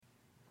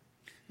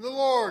The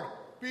Lord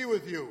be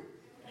with you.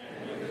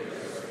 And with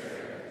your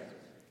spirit.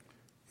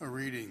 A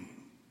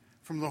reading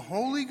from the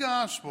Holy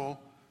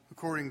Gospel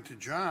according to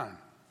John.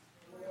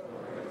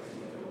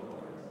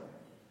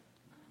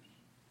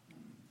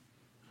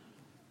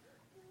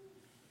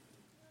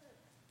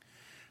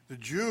 The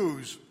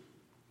Jews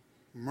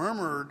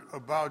murmured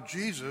about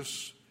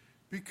Jesus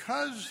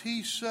because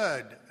he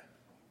said,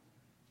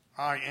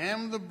 "I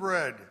am the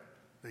bread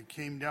that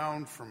came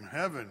down from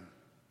heaven."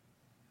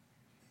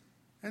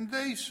 And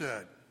they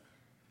said,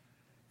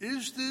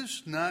 "Is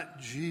this not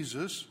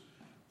Jesus,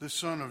 the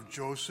son of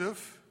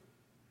Joseph?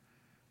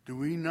 Do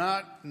we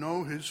not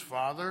know his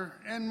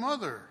father and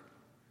mother?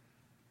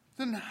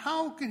 Then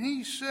how can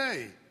he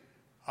say,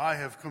 'I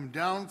have come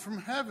down from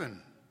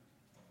heaven'?"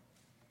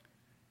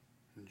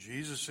 And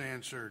Jesus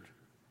answered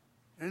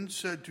and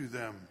said to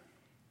them,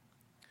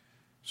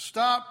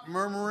 "Stop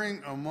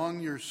murmuring among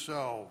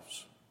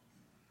yourselves.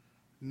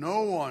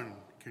 No one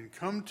can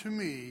come to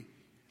me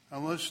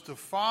unless the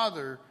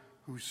Father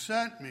who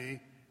sent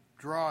me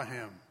draw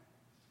him,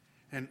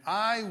 and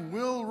I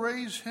will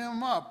raise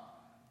him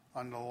up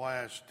on the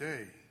last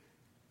day.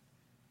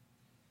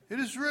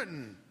 It is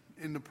written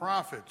in the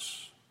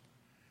prophets,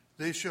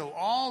 'They shall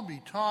all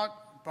be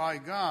taught by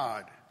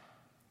God.'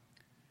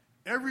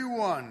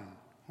 Everyone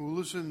who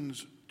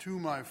listens to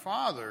my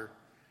Father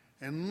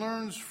and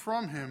learns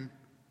from him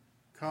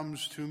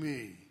comes to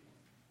me.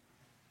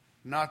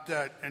 Not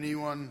that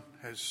anyone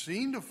has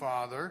seen the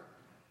Father,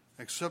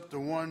 except the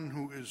one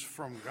who is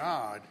from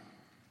God.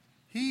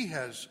 He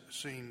has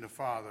seen the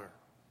Father.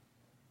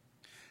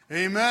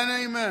 Amen,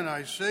 amen,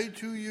 I say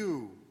to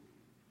you,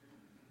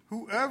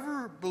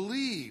 whoever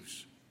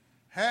believes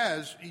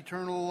has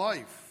eternal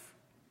life.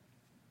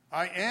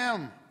 I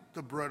am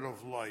the bread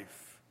of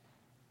life.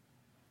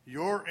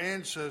 Your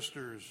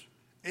ancestors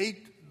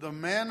ate the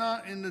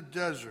manna in the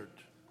desert,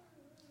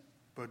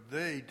 but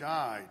they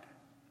died.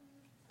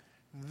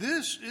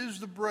 This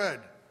is the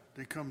bread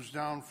that comes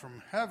down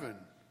from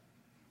heaven,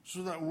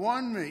 so that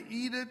one may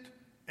eat it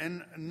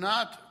and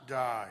not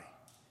die.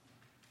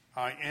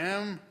 I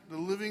am the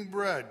living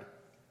bread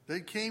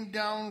that came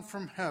down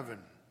from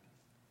heaven,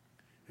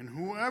 and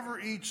whoever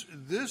eats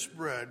this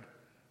bread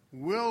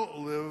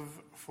will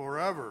live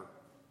forever.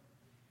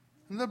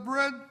 And the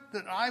bread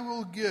that I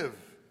will give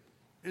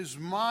is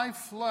my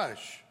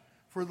flesh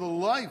for the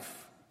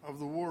life of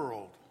the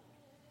world."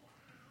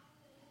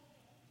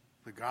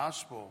 The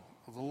Gospel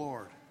of the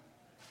Lord.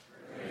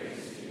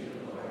 Praise to you,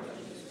 Lord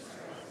Jesus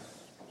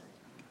Christ.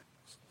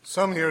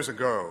 Some years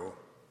ago,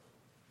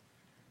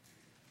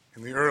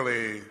 in the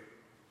early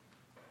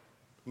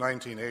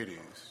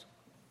 1980s,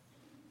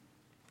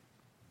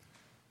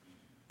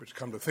 which,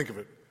 come to think of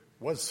it,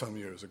 was some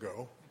years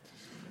ago,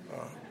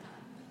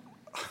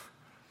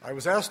 I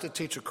was asked to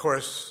teach a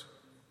course,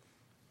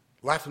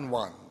 Latin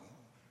 1,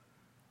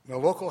 in a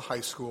local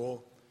high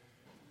school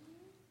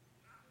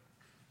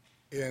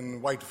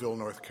in Whiteville,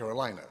 North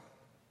Carolina.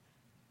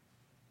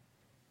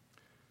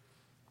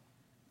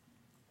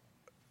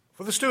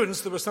 For the students,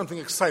 there was something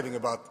exciting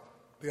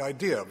about the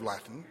idea of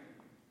Latin,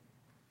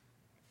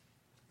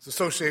 its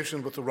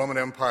association with the Roman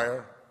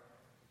Empire,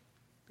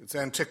 its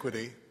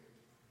antiquity.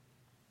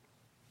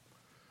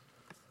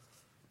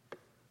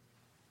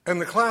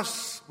 And the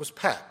class was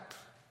packed.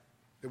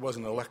 It was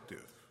an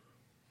elective.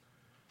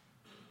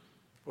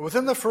 But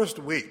within the first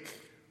week,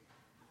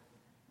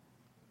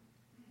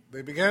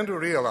 they began to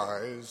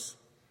realize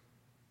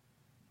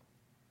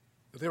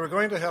that they were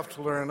going to have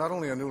to learn not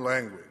only a new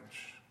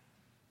language,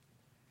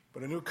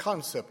 but a new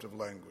concept of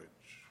language.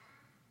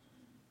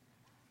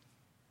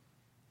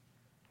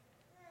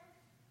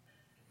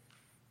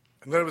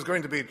 And that it was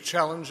going to be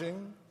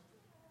challenging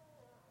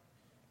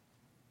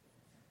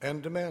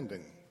and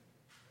demanding.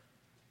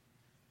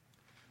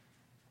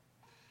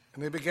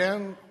 And they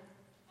began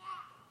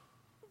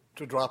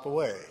to drop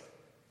away.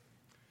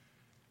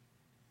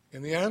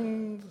 In the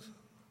end,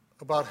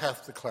 about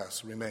half the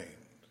class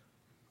remained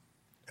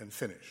and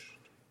finished.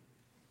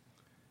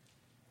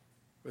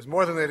 It was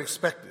more than they'd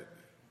expected.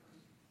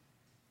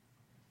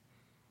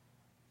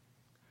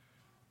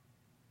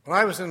 When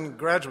I was in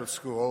graduate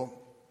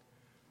school,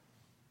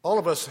 all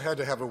of us had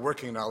to have a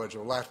working knowledge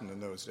of Latin in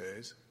those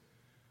days,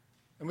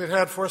 and we'd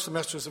had 4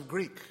 semesters of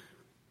Greek.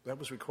 That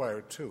was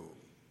required too.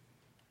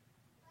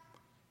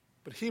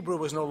 But Hebrew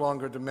was no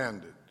longer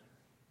demanded.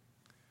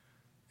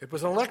 It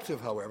was an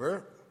elective,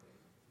 however.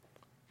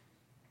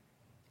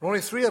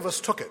 Only 3 of us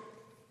took it.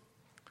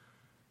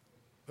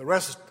 The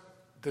rest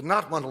did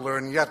not want to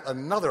learn yet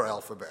another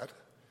alphabet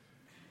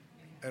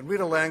and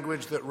read a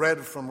language that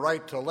read from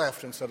right to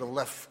left instead of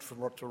left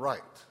from to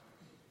right.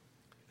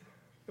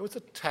 It was a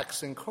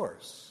taxing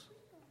course.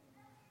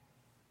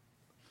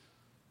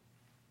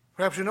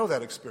 Perhaps you know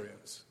that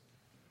experience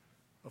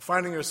of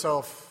finding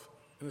yourself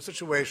in a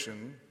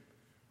situation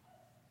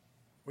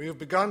where you've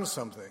begun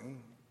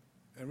something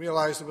and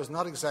realized it was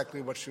not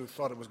exactly what you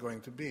thought it was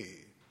going to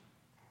be.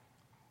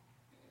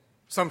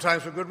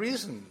 Sometimes for good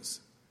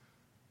reasons,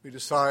 we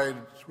decide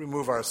to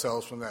remove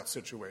ourselves from that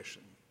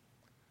situation.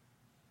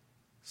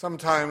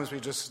 Sometimes we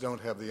just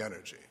don't have the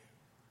energy.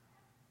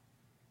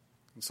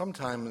 And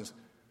sometimes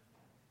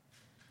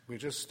we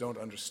just don't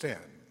understand.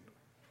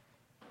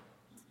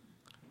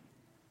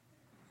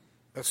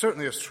 That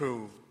certainly is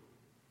true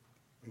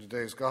in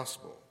today's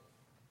gospel,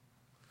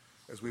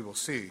 as we will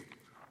see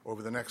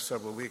over the next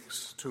several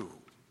weeks, too.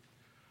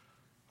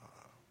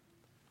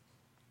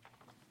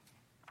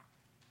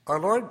 Our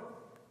Lord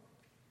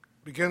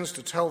begins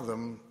to tell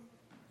them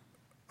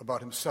about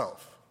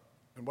himself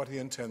and what he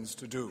intends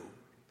to do.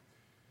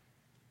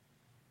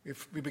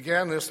 We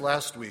began this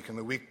last week and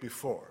the week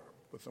before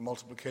with the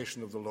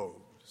multiplication of the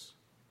loaves.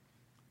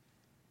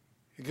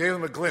 He gave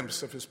them a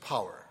glimpse of his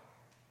power.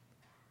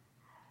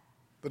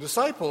 The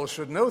disciples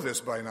should know this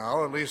by now,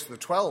 or at least the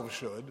 12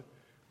 should,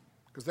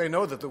 because they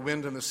know that the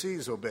wind and the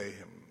seas obey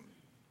him.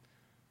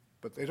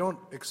 But they don't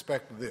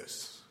expect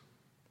this.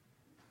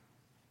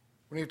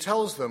 When he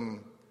tells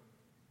them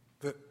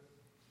that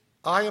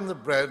I am the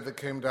bread that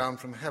came down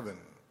from heaven,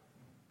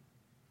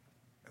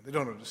 and they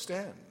don't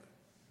understand.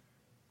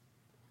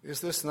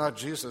 Is this not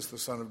Jesus, the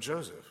son of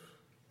Joseph?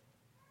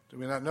 Do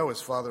we not know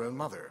his father and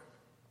mother?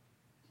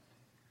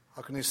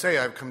 How can he say,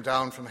 I've come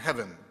down from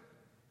heaven?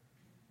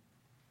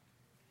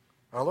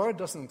 Our Lord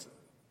doesn't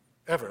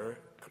ever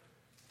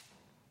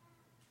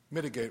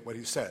mitigate what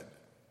he said.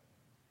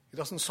 He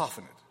doesn't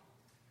soften it.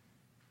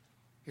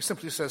 He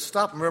simply says,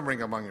 stop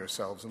murmuring among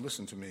yourselves and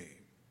listen to me.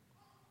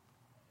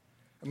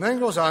 And then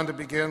goes on to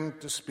begin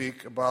to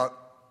speak about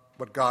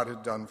what God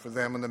had done for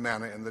them in the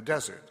manna in the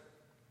desert.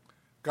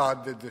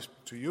 God did this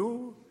to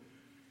you.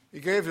 He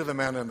gave you the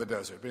manna in the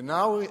desert. But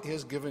now he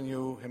has given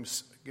you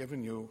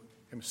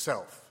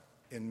himself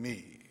in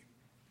me.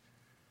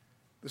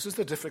 This is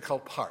the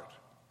difficult part.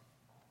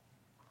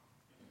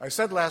 I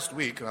said last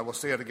week, and I will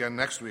say it again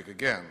next week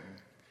again,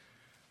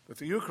 that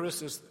the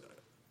Eucharist is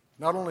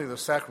not only the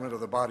sacrament of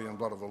the body and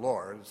blood of the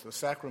Lord, it's the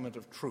sacrament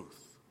of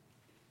truth.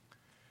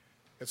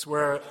 It's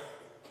where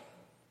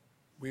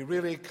we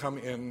really come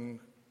in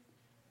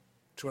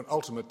to an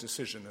ultimate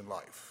decision in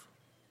life.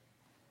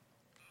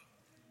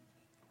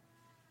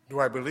 Do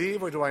I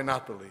believe or do I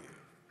not believe?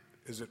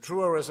 Is it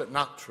true or is it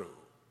not true?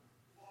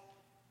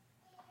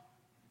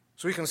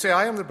 So we can say,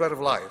 I am the bread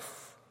of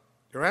life.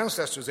 Your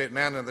ancestors ate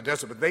manna in the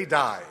desert, but they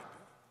died.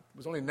 It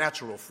was only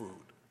natural food.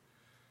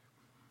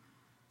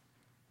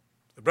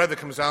 The bread that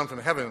comes down from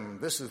heaven,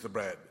 this is the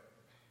bread,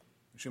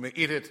 that you may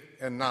eat it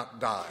and not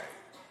die.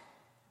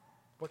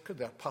 What could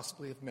that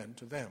possibly have meant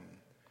to them?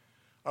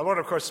 Our Lord,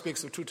 of course,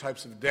 speaks of two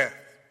types of death,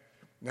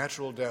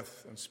 natural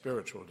death and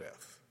spiritual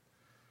death.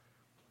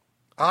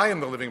 I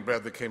am the living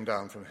bread that came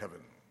down from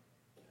heaven.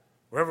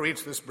 Whoever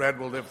eats this bread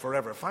will live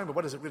forever. Fine, but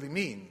what does it really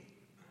mean?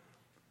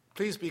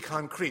 Please be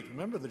concrete.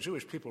 Remember, the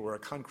Jewish people were a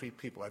concrete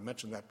people. I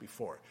mentioned that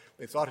before.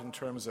 They thought in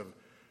terms of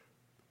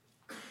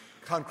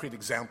concrete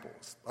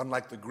examples,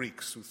 unlike the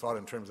Greeks who thought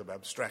in terms of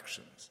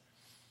abstractions.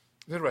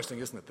 It's interesting,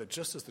 isn't it, that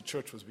just as the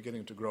church was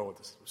beginning to grow,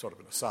 this sort of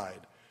an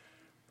aside,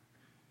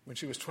 when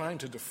she was trying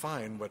to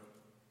define what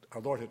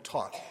our Lord had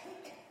taught,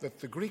 that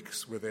the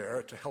Greeks were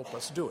there to help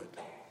us do it.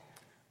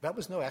 That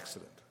was no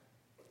accident,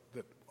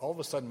 that all of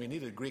a sudden we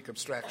needed Greek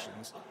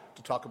abstractions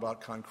to talk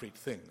about concrete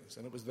things,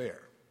 and it was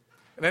there.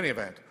 In any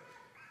event,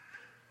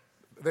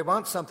 they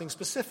want something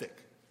specific,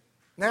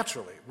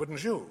 naturally,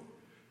 wouldn't you?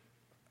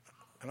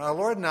 And our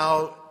Lord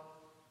now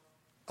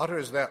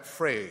utters that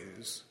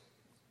phrase,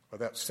 or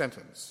that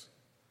sentence,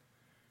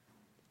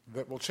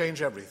 that will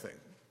change everything.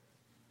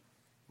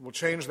 It will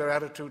change their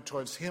attitude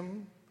towards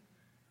him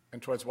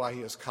and towards why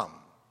he has come.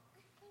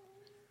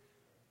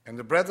 And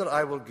the bread that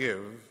I will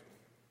give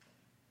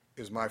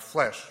is my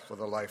flesh for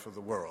the life of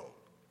the world.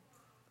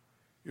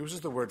 He uses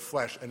the word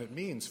flesh, and it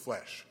means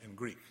flesh in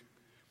Greek.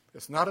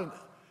 It's not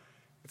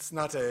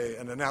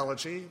an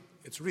analogy,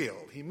 it's real.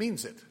 He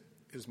means it.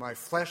 Is my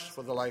flesh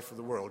for the life of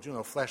the world. You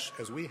know, flesh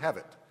as we have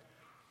it.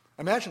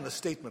 Imagine a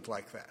statement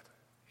like that,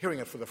 hearing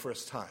it for the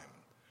first time.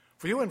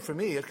 For you and for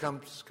me, it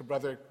comes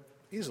rather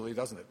easily,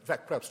 doesn't it? In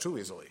fact, perhaps too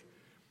easily.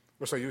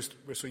 We're so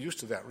used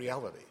to that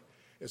reality.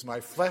 Is my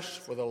flesh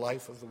for the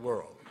life of the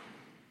world.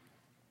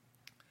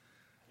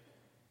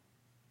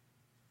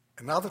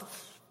 And now that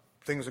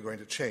things are going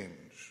to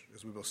change,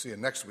 as we will see in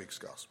next week's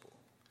gospel,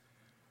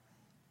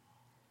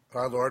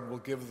 our Lord will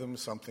give them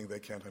something they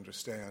can't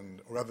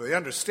understand, or rather they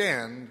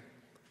understand,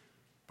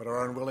 but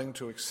are unwilling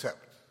to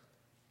accept.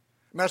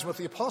 Imagine what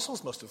the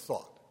apostles must have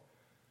thought.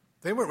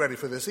 They weren't ready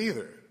for this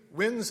either.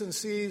 Winds and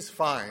seas,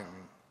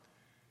 fine.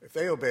 If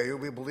they obey you,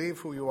 we believe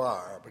who you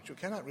are, but you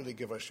cannot really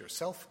give us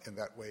yourself in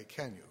that way,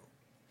 can you?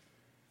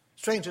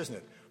 Strange, isn't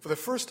it? For the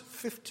first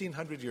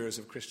 1,500 years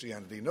of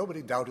Christianity,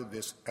 nobody doubted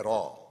this at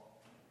all.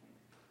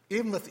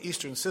 Even with the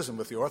Eastern Schism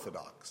with the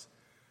Orthodox,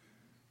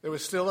 there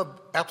was still an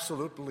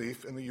absolute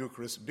belief in the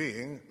Eucharist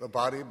being the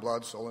body,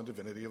 blood, soul, and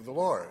divinity of the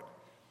Lord,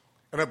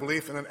 and a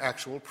belief in an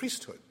actual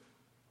priesthood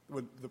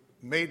that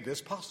made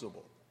this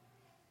possible,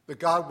 that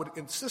God would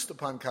insist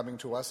upon coming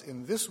to us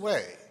in this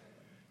way.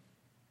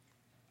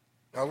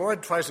 Our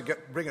Lord tries to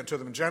bring it to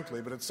them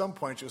gently, but at some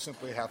point you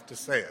simply have to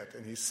say it,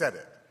 and he said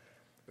it.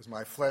 is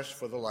my flesh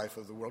for the life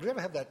of the world. Do you ever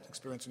have that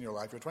experience in your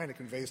life? You're trying to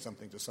convey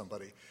something to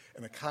somebody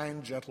in a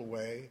kind, gentle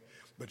way,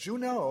 but you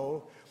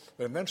know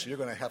that eventually you're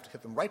going to have to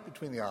hit them right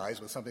between the eyes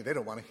with something they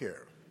don't want to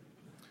hear.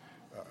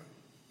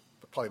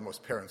 But probably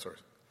most parents are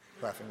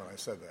laughing when I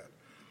said that.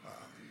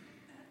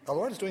 The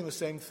Lord is doing the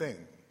same thing.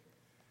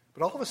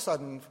 But all of a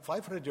sudden,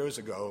 500 years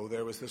ago,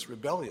 there was this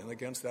rebellion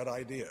against that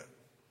idea.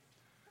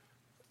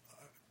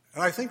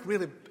 And I think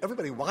really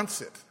everybody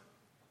wants it,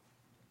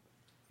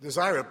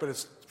 desire it,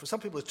 but for some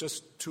people it's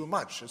just too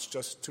much. It's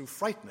just too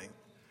frightening.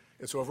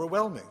 It's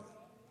overwhelming.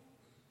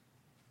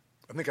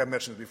 I think I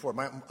mentioned it before.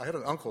 I had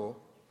an uncle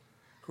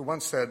who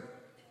once said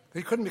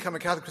he couldn't become a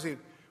Catholic because he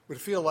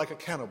would feel like a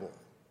cannibal.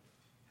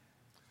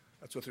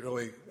 That's what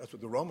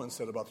the Romans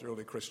said about the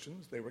early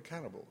Christians. They were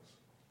cannibals.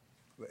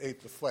 They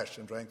ate the flesh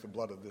and drank the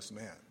blood of this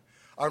man.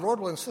 Our Lord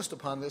will insist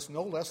upon this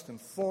no less than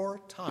 4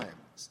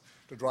 times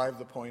to drive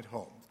the point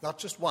home. Not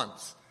just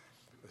once.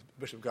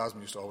 Bishop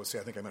Gosman used to always say,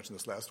 I think I mentioned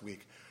this last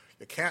week,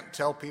 you can't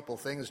tell people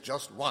things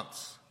just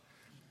once.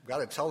 You've got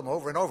to tell them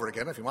over and over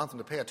again if you want them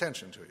to pay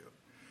attention to you.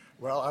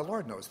 Well, our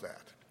Lord knows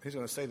that. He's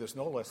going to say this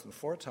no less than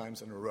 4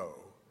 times in a row,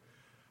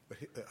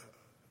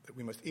 that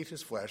we must eat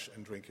his flesh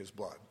and drink his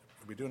blood.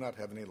 We do not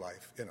have any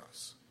life in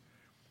us.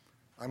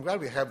 I'm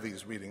glad we have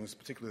these readings,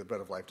 particularly the Bread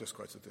of Life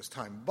Discourse at this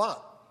time.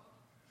 But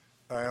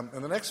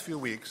in the next few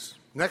weeks,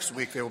 next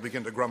week they will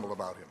begin to grumble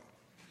about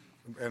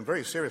him, and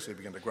very seriously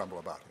begin to grumble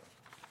about him.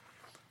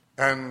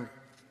 And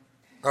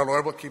our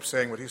Lord will keep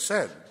saying what he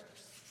said.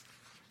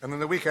 And then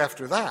the week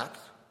after that,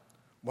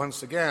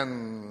 once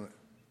again,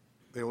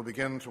 they will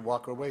begin to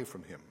walk away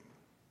from him.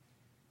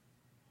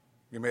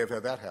 You may have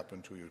had that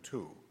happen to you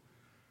too.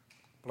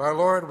 But our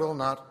Lord will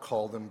not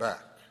call them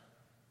back.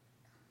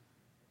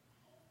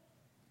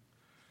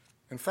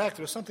 In fact,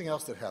 there's something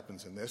else that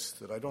happens in this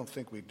that I don't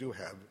think we do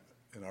have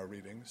in our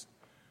readings.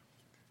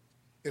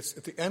 It's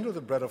at the end of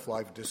the Bread of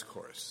Life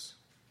discourse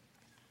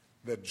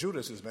that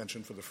Judas is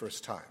mentioned for the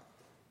first time.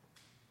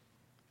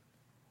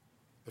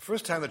 The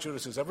first time that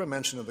Judas is ever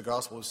mentioned in the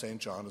Gospel of St.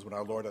 John is when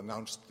our Lord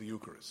announced the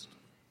Eucharist.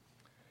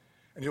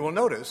 And you will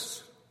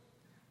notice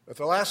that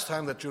the last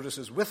time that Judas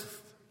is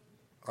with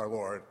our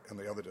Lord and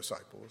the other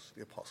disciples,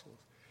 the apostles,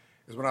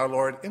 is when our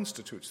Lord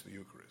institutes the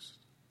Eucharist.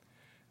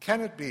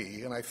 Can it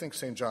be, and I think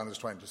St. John is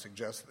trying to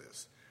suggest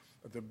this,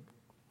 that the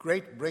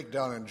great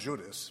breakdown in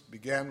Judas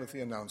began with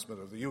the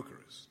announcement of the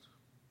Eucharist?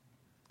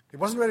 He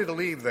wasn't ready to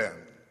leave then.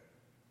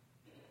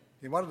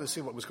 He wanted to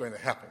see what was going to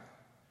happen.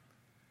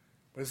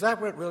 But is that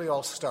where it really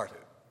all started?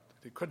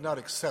 He could not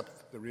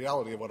accept the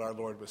reality of what our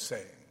Lord was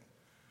saying.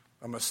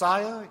 A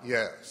Messiah?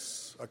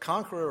 Yes. A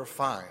conqueror?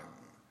 Fine.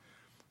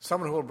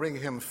 Someone who will bring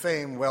him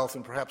fame, wealth,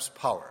 and perhaps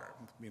power.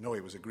 We know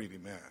he was a greedy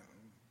man,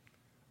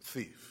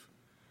 thief.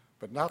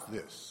 But not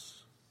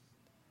this.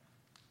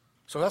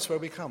 So that's where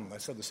we come. I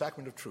said the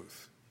sacrament of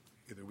truth.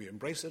 Either we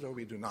embrace it or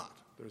we do not.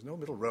 There's no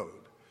middle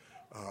road.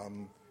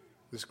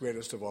 This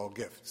greatest of all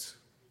gifts.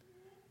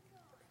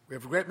 We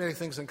have a great many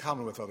things in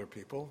common with other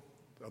people,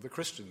 other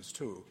Christians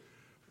too.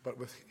 But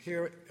with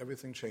here,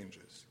 everything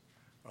changes,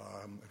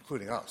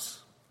 including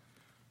us.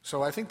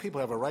 So I think people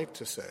have a right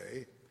to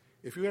say,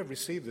 if you have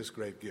received this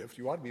great gift,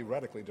 you ought to be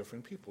radically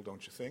different people,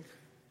 don't you think?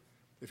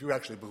 If you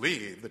actually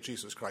believe that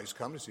Jesus Christ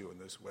comes to you in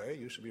this way,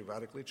 you should be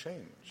radically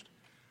changed.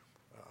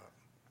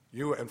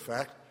 You, in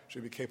fact,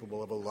 should be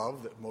capable of a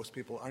love that most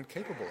people aren't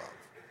capable of.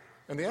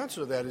 And the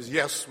answer to that is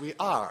yes, we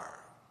are.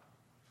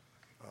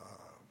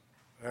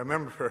 I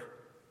remember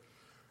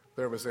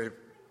there was a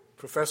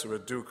professor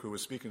at Duke who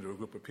was speaking to a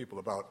group of people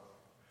about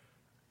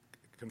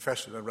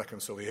confession and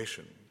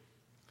reconciliation.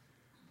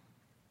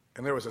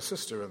 And there was a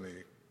sister in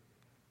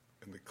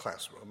the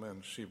classroom,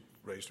 and she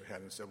raised her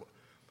hand and said, well,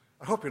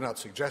 I hope you're not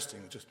suggesting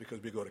just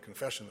because we go to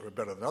confession that we're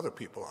better than other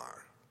people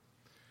are.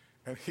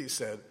 And he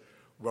said,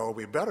 well,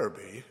 we better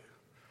be.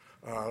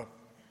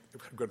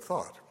 Good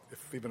thought.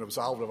 If we've been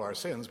absolved of our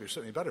sins, we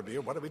certainly better be.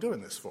 What are we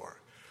doing this for?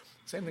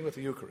 Same thing with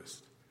the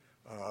Eucharist.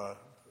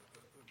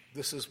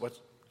 This is what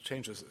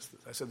changes this.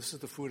 I said this is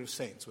the food of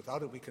saints.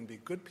 Without it, we can be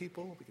good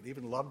people. We can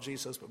even love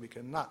Jesus, but we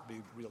cannot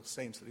be real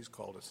saints that he's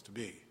called us to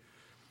be.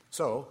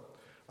 So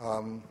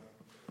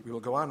we will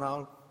go on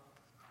now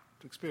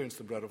to experience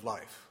the bread of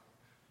life.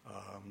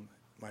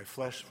 My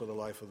flesh for the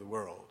life of the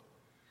world.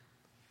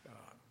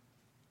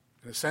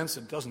 In a sense,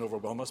 it doesn't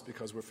overwhelm us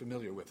because we're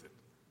familiar with it.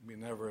 We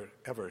never,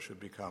 ever should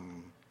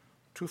become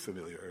too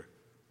familiar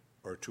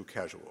or too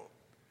casual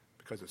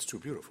because it's too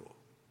beautiful.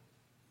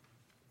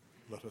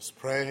 Let us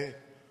pray.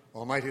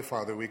 Almighty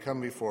Father, we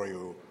come before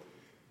you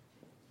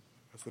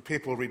as the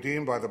people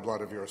redeemed by the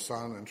blood of your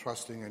Son and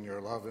trusting in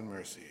your love and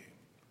mercy.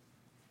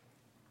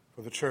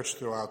 For the Church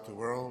throughout the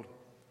world,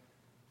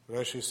 that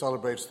as she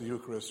celebrates the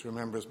Eucharist, her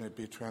members may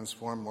be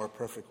transformed more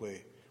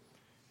perfectly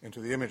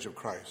into the image of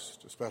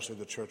Christ, especially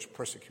the Church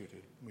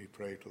persecuted. We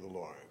pray to the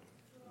Lord.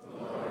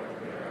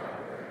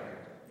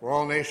 For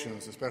all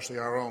nations, especially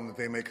our own, that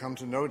they may come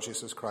to know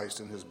Jesus Christ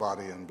in his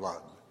body and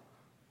blood,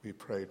 we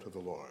pray to the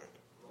Lord.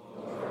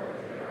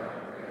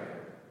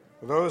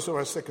 For those who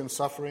are sick and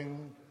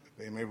suffering,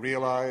 they may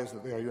realize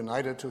that they are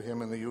united to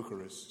him in the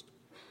Eucharist,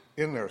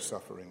 in their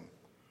suffering,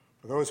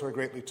 for those who are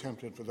greatly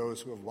tempted, for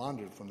those who have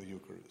wandered from the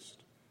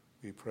Eucharist,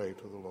 we pray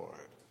to the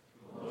Lord.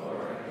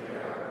 Lord,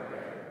 hear our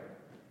prayer.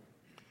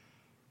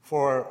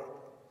 For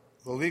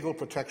the legal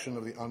protection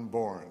of the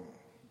unborn,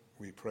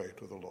 we pray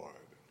to the Lord.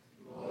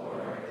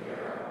 Lord, hear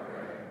our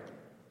prayer.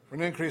 For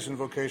an increase in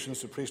vocations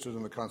to priesthood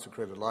and the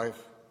consecrated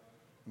life,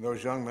 and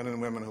those young men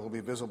and women who will be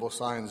visible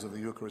signs of the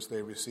Eucharist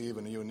they receive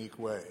in a unique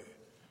way.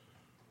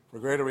 For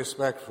greater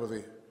respect for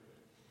the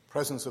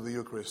presence of the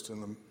Eucharist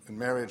in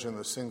marriage and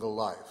the single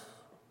life,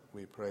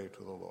 we pray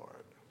to the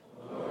Lord.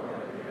 Lord,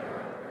 hear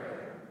our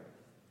prayer.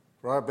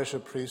 For our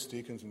bishop, priests,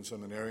 deacons, and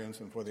seminarians,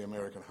 and for the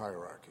American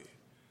hierarchy,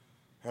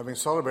 having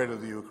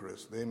celebrated the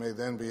Eucharist, they may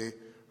then be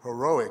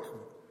heroic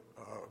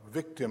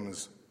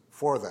victims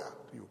for that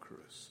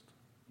Eucharist.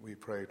 We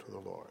pray to the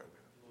Lord.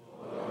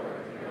 Lord,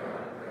 hear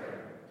our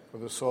prayer. For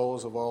the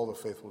souls of all the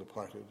faithful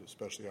departed,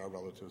 especially our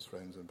relatives,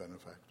 friends, and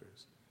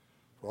benefactors.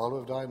 For all who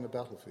have died in the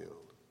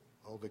battlefield,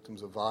 all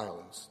victims of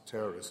violence,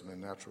 terrorism,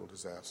 and natural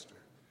disaster.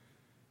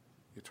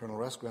 Eternal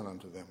rest grant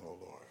unto them, O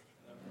Lord.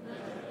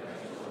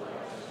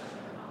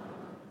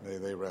 May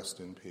they rest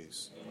in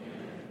peace.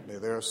 Amen. May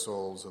their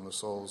souls and the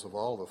souls of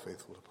all the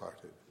faithful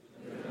departed.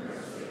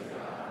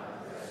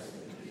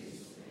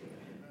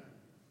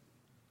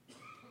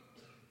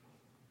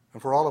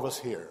 And for all of us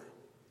here,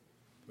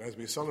 as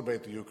we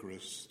celebrate the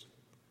Eucharist,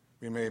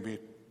 we may be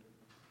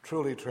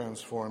truly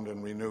transformed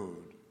and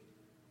renewed.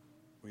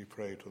 We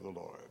pray to the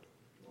Lord.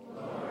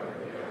 Lord,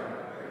 hear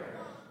our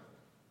prayer.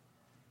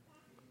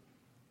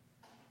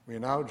 We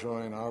now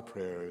join our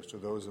prayers to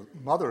those of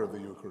Mother of the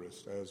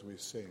Eucharist as we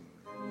sing.